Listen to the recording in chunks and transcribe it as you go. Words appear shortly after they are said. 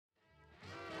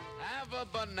Have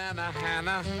a banana,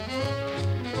 Hannah.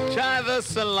 Try the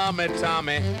salami,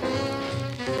 Tommy.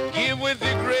 Give with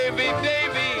the gravy,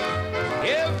 Davy.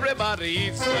 Everybody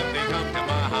eats when they come to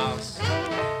my house.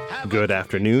 Good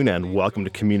afternoon and welcome to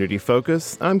Community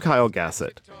Focus. I'm Kyle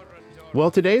Gassett.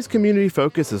 Well, today's Community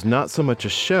Focus is not so much a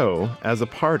show as a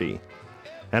party.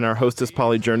 And our hostess,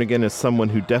 Polly Jernigan, is someone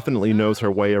who definitely knows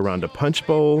her way around a punch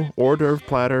bowl, hors d'oeuvre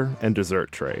platter, and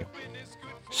dessert tray.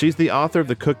 She's the author of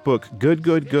the cookbook Good,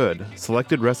 Good, Good,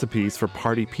 Selected Recipes for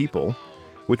Party People,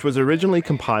 which was originally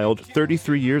compiled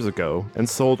 33 years ago and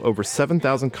sold over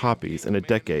 7,000 copies in a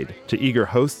decade to eager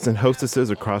hosts and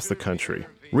hostesses across the country.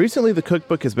 Recently, the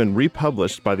cookbook has been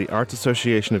republished by the Arts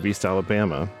Association of East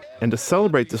Alabama, and to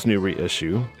celebrate this new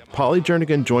reissue, Polly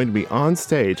Jernigan joined me on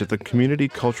stage at the Community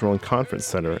Cultural and Conference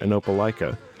Center in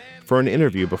Opelika for an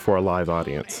interview before a live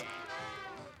audience.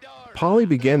 Polly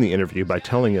began the interview by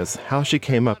telling us how she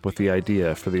came up with the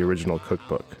idea for the original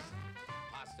cookbook.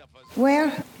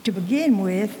 Well, to begin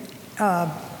with,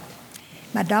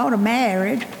 my daughter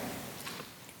married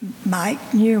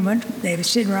Mike Newman. They were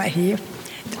sitting right here.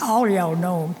 All of y'all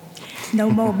know him.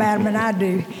 Know more about him than I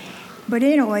do. But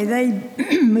anyway,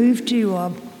 they moved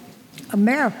to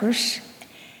Americas,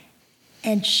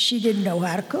 and she didn't know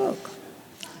how to cook.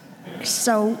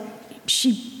 So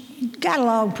she got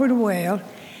along pretty well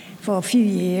for a few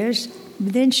years.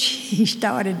 But then she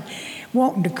started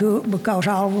wanting to cook because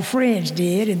all of her friends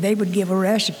did, and they would give her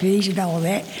recipes and all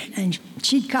that. And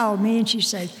she'd call me and she'd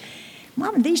say,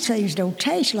 "Mama, these things don't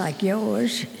taste like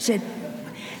yours." I said,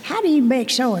 "How do you make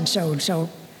so-and-so?" And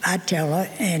so I'd tell her,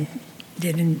 and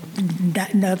then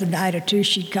another night or two,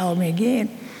 she'd call me again.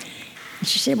 And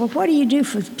she said, "Well, what do you do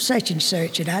for such and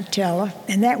such?" And I'd tell her,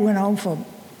 and that went on for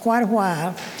quite a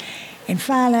while. And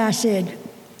finally I said,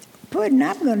 "Puddin',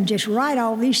 I'm going to just write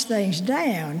all these things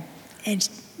down and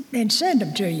send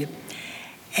them to you."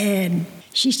 And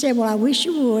she said, "Well, I wish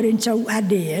you would," and so I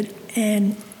did.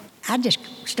 And I just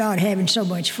started having so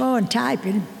much fun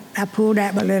typing. I pulled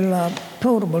out my little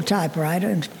portable typewriter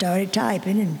and started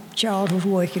typing, and Charles was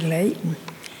working late, and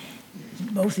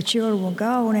both the children were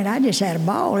gone, and I just had a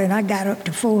ball, and I got up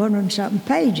to 400 and something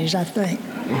pages, I think.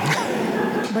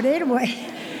 But anyway,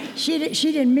 she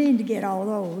didn't mean to get all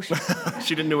those.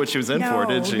 She didn't know what she was in for,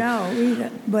 did she? No, either.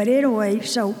 But anyway,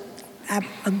 so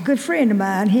a good friend of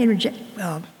mine,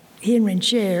 Henry and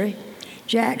Sherry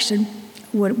Jackson,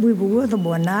 we were with them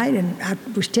one night, and I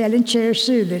was telling Cherry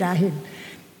Sue that I had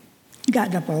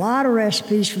gotten up a lot of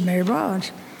recipes from Mary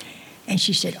Barnes. And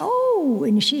she said, "Oh,"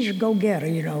 and she's a go-getter,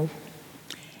 you know.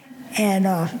 And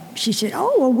she said,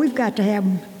 "Oh, well, we've got to have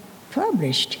them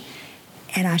published."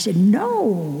 And I said,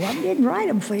 "No, I didn't write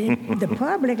them for the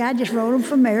public. I just wrote them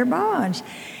for Mary Barnes."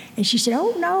 And she said,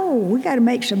 "Oh, no, we got to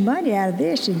make some money out of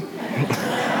this." And,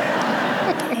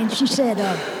 and she said,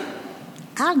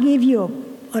 "I'll give you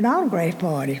an autograph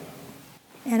party."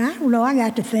 And I don't know, I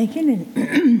got to thinking,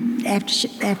 and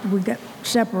after we got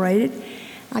separated,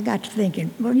 I got to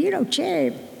thinking, well, you know,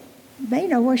 Cherry, they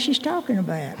know what she's talking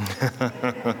about.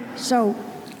 So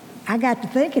I got to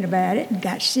thinking about it and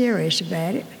got serious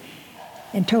about it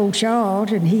and told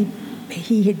Charles, and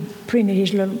he had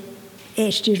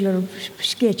etched his little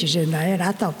sketches in there, and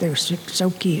I thought they were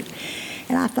so cute.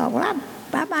 And I thought, well,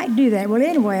 I might do that. Well,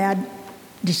 anyway, I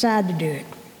decided to do it.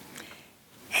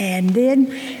 And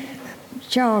then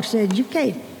Charles said, "You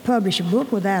can't publish a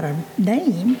book without a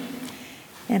name."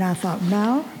 And I thought,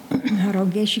 no, I don't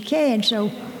guess you can. So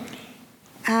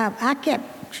I kept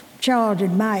Charles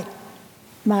and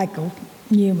Michael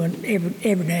Newman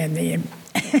every now and then.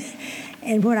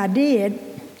 And when I did,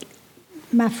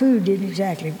 my food didn't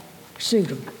exactly suit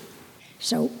them.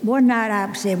 So one night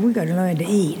I said, "We're going to learn to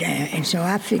eat now." And so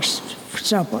I fixed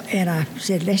supper, and I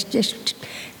said, "Let's just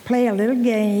play a little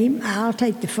game. I'll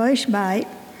take the first bite,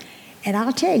 and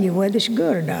I'll tell you whether it's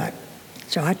good or not."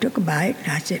 So I took a bite,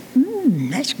 and I said,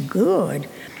 "That's good."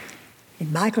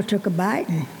 And Michael took a bite,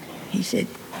 and he said,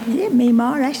 "Yeah,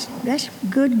 Mima, that's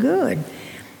good."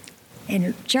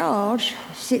 And Charles,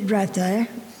 sitting right there,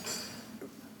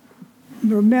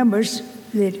 remembers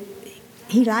that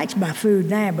he likes my food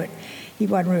now, but he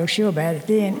wasn't real sure about it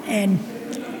then. And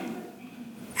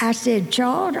I said,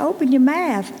 "Charles, open your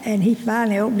mouth." And he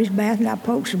finally opened his mouth, and I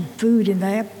poked some food in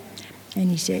there.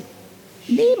 And he said,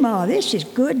 "Mima, this is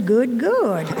good."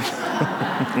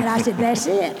 And I said, "That's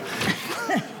it."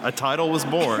 A title was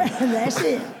born. That's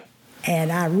it.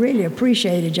 And I really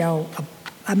appreciated y'all.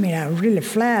 I mean, I was really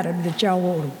flattered that y'all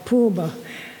wanted to pull my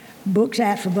books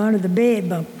out from under the bed,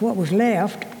 but what was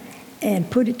left, and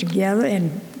put it together.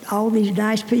 And all these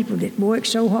nice people that worked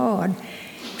so hard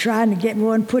trying to get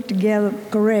one put together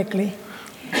correctly.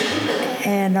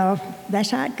 And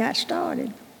that's how it got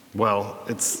started. Well,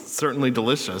 it's certainly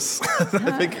delicious.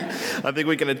 I think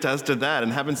we can attest to that. And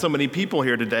having so many people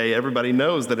here today, everybody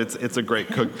knows that it's a great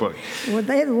cookbook. Well,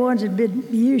 they're the ones that have been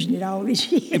using it all these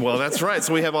years. Well, that's right.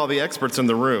 So we have all the experts in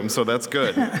the room, so that's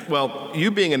good. Well, you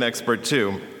being an expert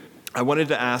too, I wanted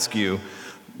to ask you,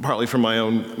 partly for my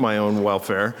own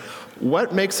welfare,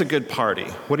 what makes a good party?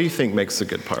 What do you think makes a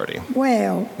good party?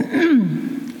 Well,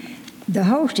 the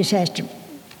hostess has to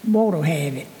want to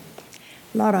have it.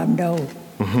 A lot of them don't.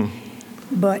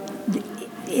 Mm-hmm. But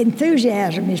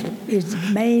enthusiasm is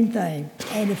the main thing.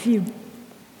 And if you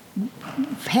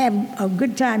have a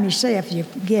good time yourself, your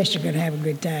guests are going to have a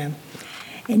good time.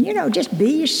 And, just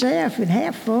be yourself and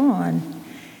have fun.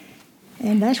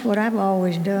 And that's what I've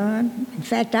always done. In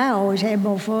fact, I always have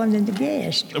more fun than the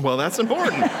guests. Well, that's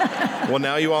important. Well,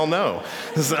 now you all know.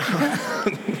 So.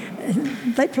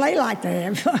 They play like they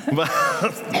have fun.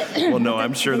 Well, no,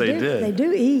 I'm sure they did. They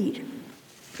do eat.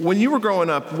 When you were growing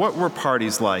up, what were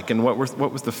parties like, and what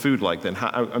was the food like then?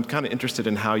 I'm kind of interested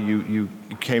in how you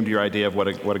came to your idea of what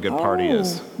a good party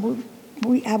is.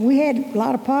 We had a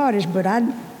lot of parties, but I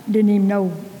didn't even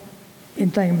know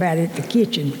anything about it at the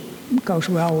kitchen because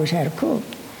we always had a cook.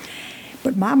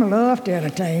 But Mama loved to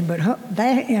entertain, but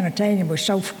that entertaining was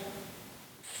so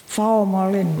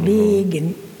formal and big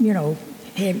and,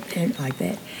 and like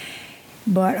that.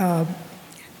 But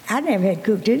I never had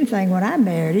cooked anything when I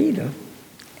married either.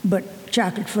 But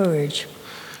chocolate fudge.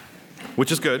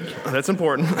 Which is good. That's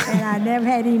important. And I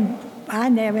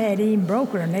never had even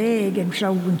broken an egg. And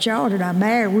so when Charles and I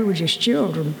married, we were just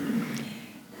children.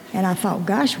 And I thought,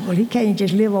 gosh, well, he can't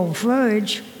just live on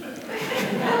fudge.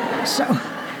 So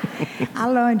I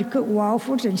learned to cook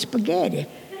waffles and spaghetti.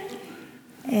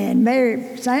 And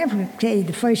Mary Sanford tell you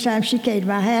the first time she came to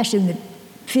my house and the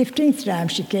 15th time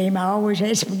she came, I always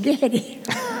had spaghetti.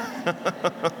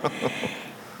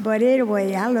 But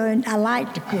anyway, I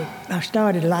liked to cook. I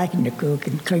started liking to cook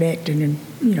and collecting and,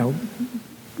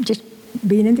 just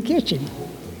being in the kitchen.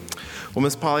 Well,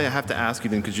 Miss Polly, I have to ask you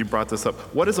then, because you brought this up.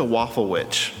 What is a waffle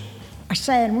witch? A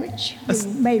sandwich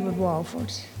made with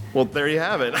waffles. Well, there you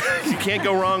have it. You can't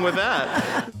go wrong with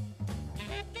that.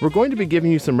 We're going to be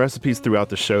giving you some recipes throughout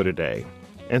the show today.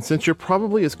 And since you're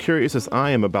probably as curious as I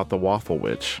am about the waffle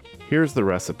witch, here's the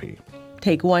recipe.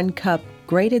 Take 1 cup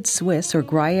grated Swiss or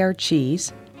Gruyere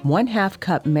cheese, 1/2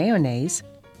 cup mayonnaise,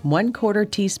 1/4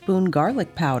 teaspoon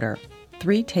garlic powder,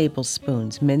 3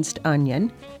 tablespoons minced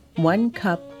onion, 1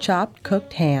 cup chopped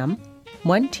cooked ham,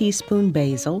 1 teaspoon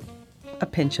basil, a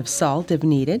pinch of salt if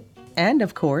needed, and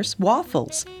of course,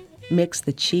 waffles. Mix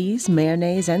the cheese,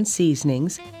 mayonnaise, and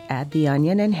seasonings, add the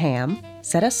onion and ham,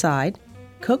 set aside,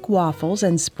 cook waffles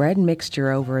and spread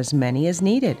mixture over as many as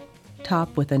needed.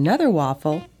 Top with another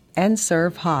waffle and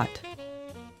serve hot.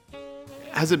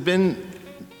 Has it been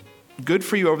good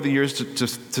for you over the years to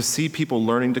see people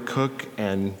learning to cook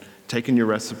and taking your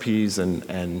recipes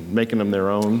and making them their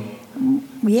own?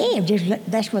 Yeah,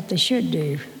 that's what they should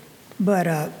do.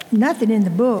 But nothing in the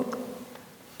book,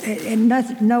 and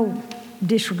no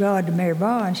disregard to Mary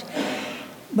Barnes,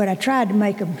 but I tried to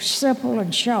make them simple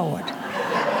and short.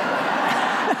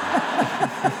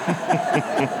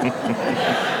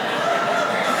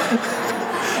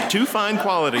 Two fine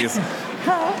qualities.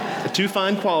 Two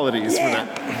fine qualities for that.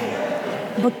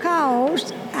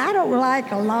 Because I don't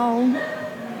like a long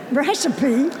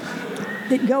recipe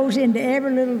that goes into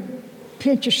every little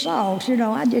pinch of salt. She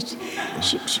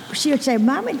would say,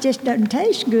 Mom, it just doesn't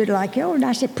taste good like yours. And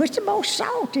I said, put some more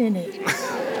salt in it.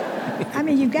 I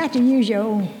mean, you've got to use your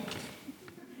own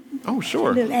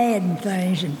little adding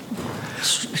things and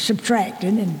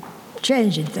subtracting and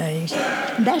changing things.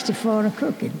 And that's the fun of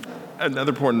cooking.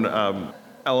 Another important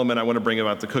element I want to bring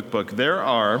about the cookbook, there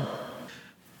are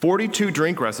 42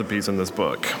 drink recipes in this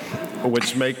book,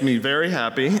 which make me very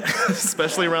happy,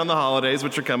 especially around the holidays,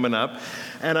 which are coming up.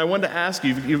 And I wanted to ask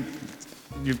you,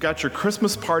 you've got your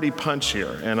Christmas party punch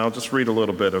here, and I'll just read a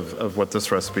little bit of what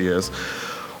this recipe is.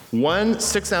 1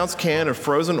 6-ounce can of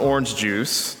frozen orange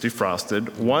juice,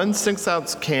 defrosted, 1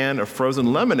 6-ounce can of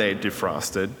frozen lemonade,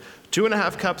 defrosted,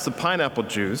 2.5 cups of pineapple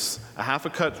juice, a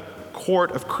 1/2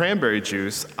 quart of cranberry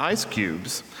juice, ice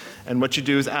cubes. And what you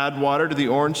do is add water to the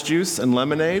orange juice and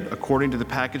lemonade according to the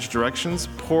package directions.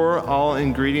 Pour all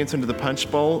ingredients into the punch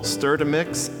bowl, stir to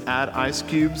mix, add ice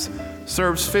cubes.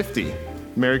 Serves 50.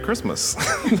 Merry Christmas.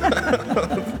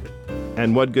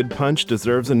 And what good punch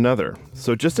deserves another?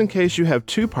 So just in case you have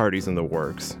 2 parties in the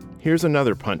works, here's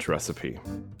another punch recipe.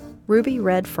 Ruby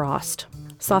Red Frost.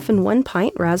 Soften 1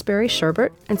 pint raspberry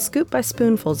sherbet and scoop by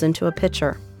spoonfuls into a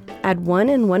pitcher. Add 1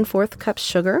 1/4 cups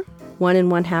sugar, 1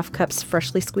 1/2 cups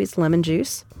freshly squeezed lemon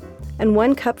juice. and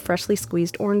 1 cup freshly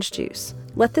squeezed orange juice.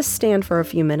 Let this stand for a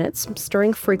few minutes,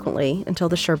 stirring frequently until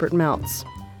the sherbet melts.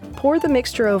 Pour the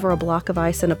mixture over a block of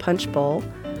ice in a punch bowl,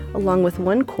 along with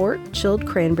 1 quart chilled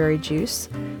cranberry juice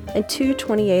and 2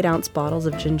 28-ounce bottles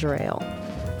of ginger ale.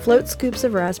 Float scoops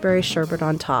of raspberry sherbet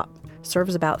on top.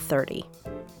 Serves about 30.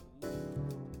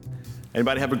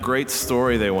 Anybody have a great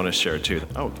story they want to share too?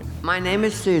 Oh, okay. My name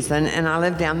is Susan, and I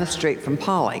live down the street from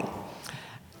Polly.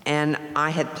 And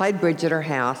I had played bridge at her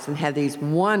house and had these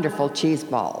wonderful cheese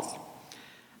balls.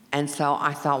 And so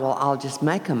I thought, well, I'll just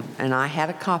make them. And I had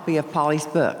a copy of Polly's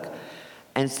book.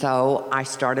 And so I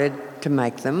started to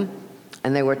make them,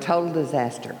 and they were a total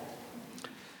disaster.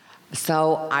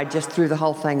 So I just threw the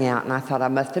whole thing out, and I thought I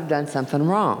must have done something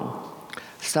wrong.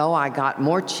 So I got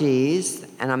more cheese,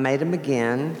 and I made them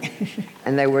again,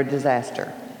 and they were a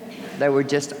disaster. They were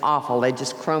just awful. They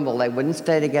just crumbled. They wouldn't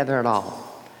stay together at all.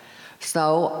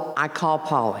 So I called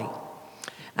Polly,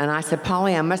 and I said,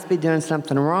 Polly, I must be doing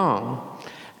something wrong.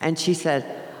 And she said,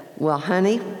 well,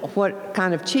 honey, what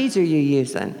kind of cheese are you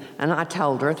using? And I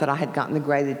told her that I had gotten the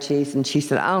grated cheese, and she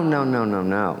said, oh,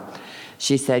 no.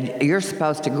 She said, you're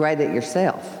supposed to grate it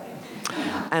yourself.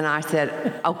 And I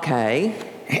said, okay.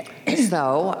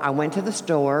 So I went to the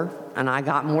store, and I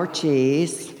got more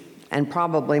cheese and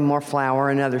probably more flour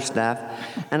and other stuff.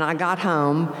 And I got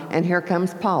home, and here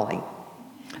comes Polly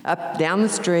up down the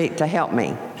street to help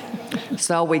me.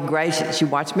 So she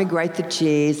watched me grate the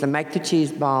cheese and make the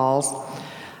cheese balls.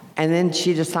 And then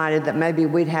she decided that maybe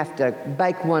we'd have to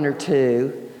bake 1 or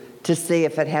 2 to see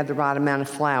if it had the right amount of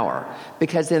flour.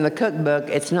 Because in the cookbook,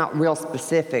 it's not real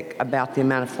specific about the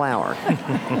amount of flour.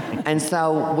 And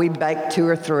so we baked 2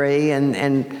 or 3,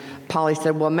 and Polly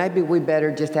said, well, maybe we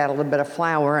better just add a little bit of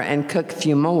flour and cook a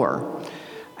few more.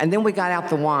 And then we got out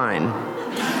the wine.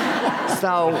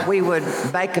 So we would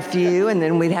bake a few, and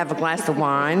then we'd have a glass of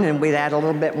wine, and we'd add a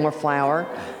little bit more flour.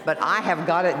 But I have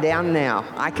got it down now.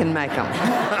 I can make them.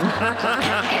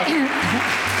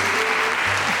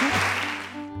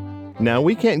 Now,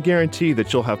 we can't guarantee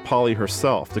that you'll have Polly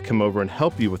herself to come over and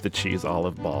help you with the cheese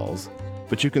olive balls,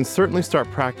 but you can certainly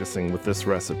start practicing with this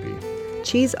recipe.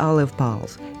 Cheese olive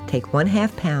balls. Take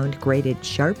 1/2 pound grated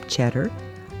sharp cheddar,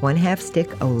 1/2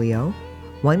 stick oleo,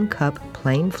 1 cup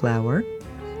plain flour,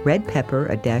 red pepper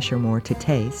a dash or more to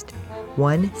taste,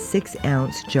 1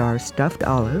 6-ounce jar stuffed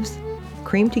olives.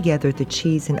 Cream together the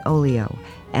cheese and oleo,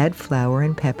 add flour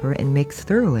and pepper and mix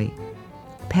thoroughly.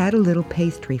 Pat a little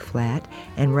pastry flat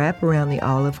and wrap around the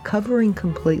olive, covering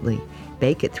completely.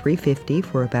 Bake at 350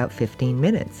 for about 15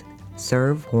 minutes.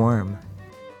 Serve warm.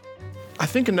 I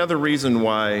think another reason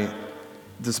why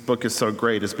this book is so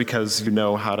great is because you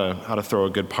know how to throw a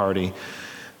good party.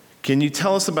 Can you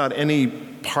tell us about any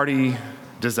party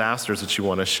disasters that you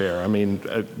want to share? I mean,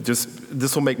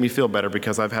 this will make me feel better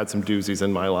because I've had some doozies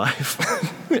in my life.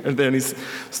 Are there any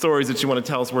stories that you want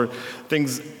to tell us where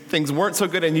things weren't so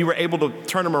good and you were able to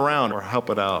turn them around or help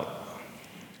it out?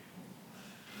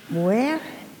 Well,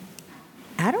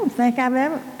 I don't think I've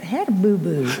ever had a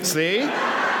boo-boo. See?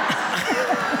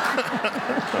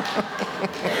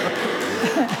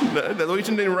 We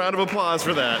should need a round of applause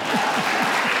for that.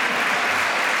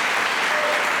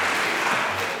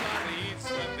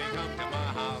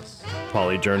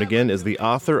 Polly Jernigan is the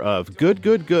author of Good,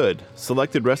 Good, Good,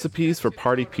 Selected Recipes for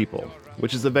Party People,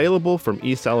 which is available from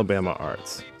East Alabama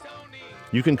Arts.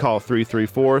 You can call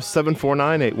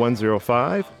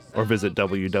 334-749-8105 or visit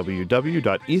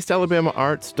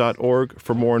www.eastalabamaarts.org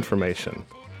for more information.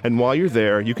 And while you're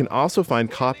there, you can also find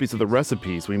copies of the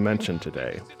recipes we mentioned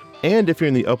today. And if you're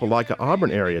in the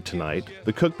Opelika-Auburn area tonight,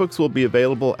 the cookbooks will be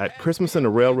available at Christmas in a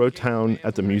Railroad Town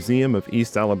at the Museum of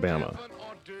East Alabama.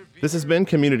 This has been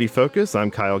Community Focus.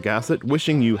 I'm Kyle Gassett,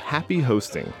 wishing you happy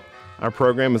hosting. Our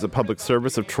program is a public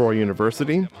service of Troy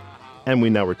University, and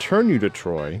we now return you to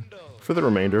Troy for the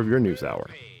remainder of your news hour.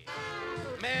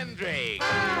 Mandrake,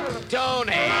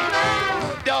 Tony,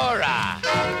 Dora,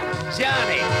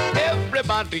 Johnny,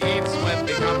 everybody eats when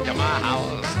they come to my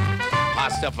house.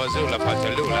 Pasta fazoula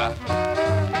fatalula.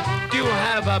 Do you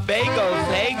have a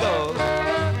bagel?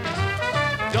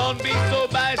 Don't be so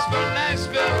bashful,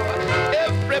 Nashville.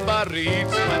 Everybody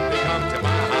eats when they come to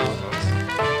my house.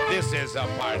 This is a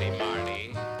party,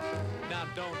 Marty. Now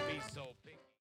don't be so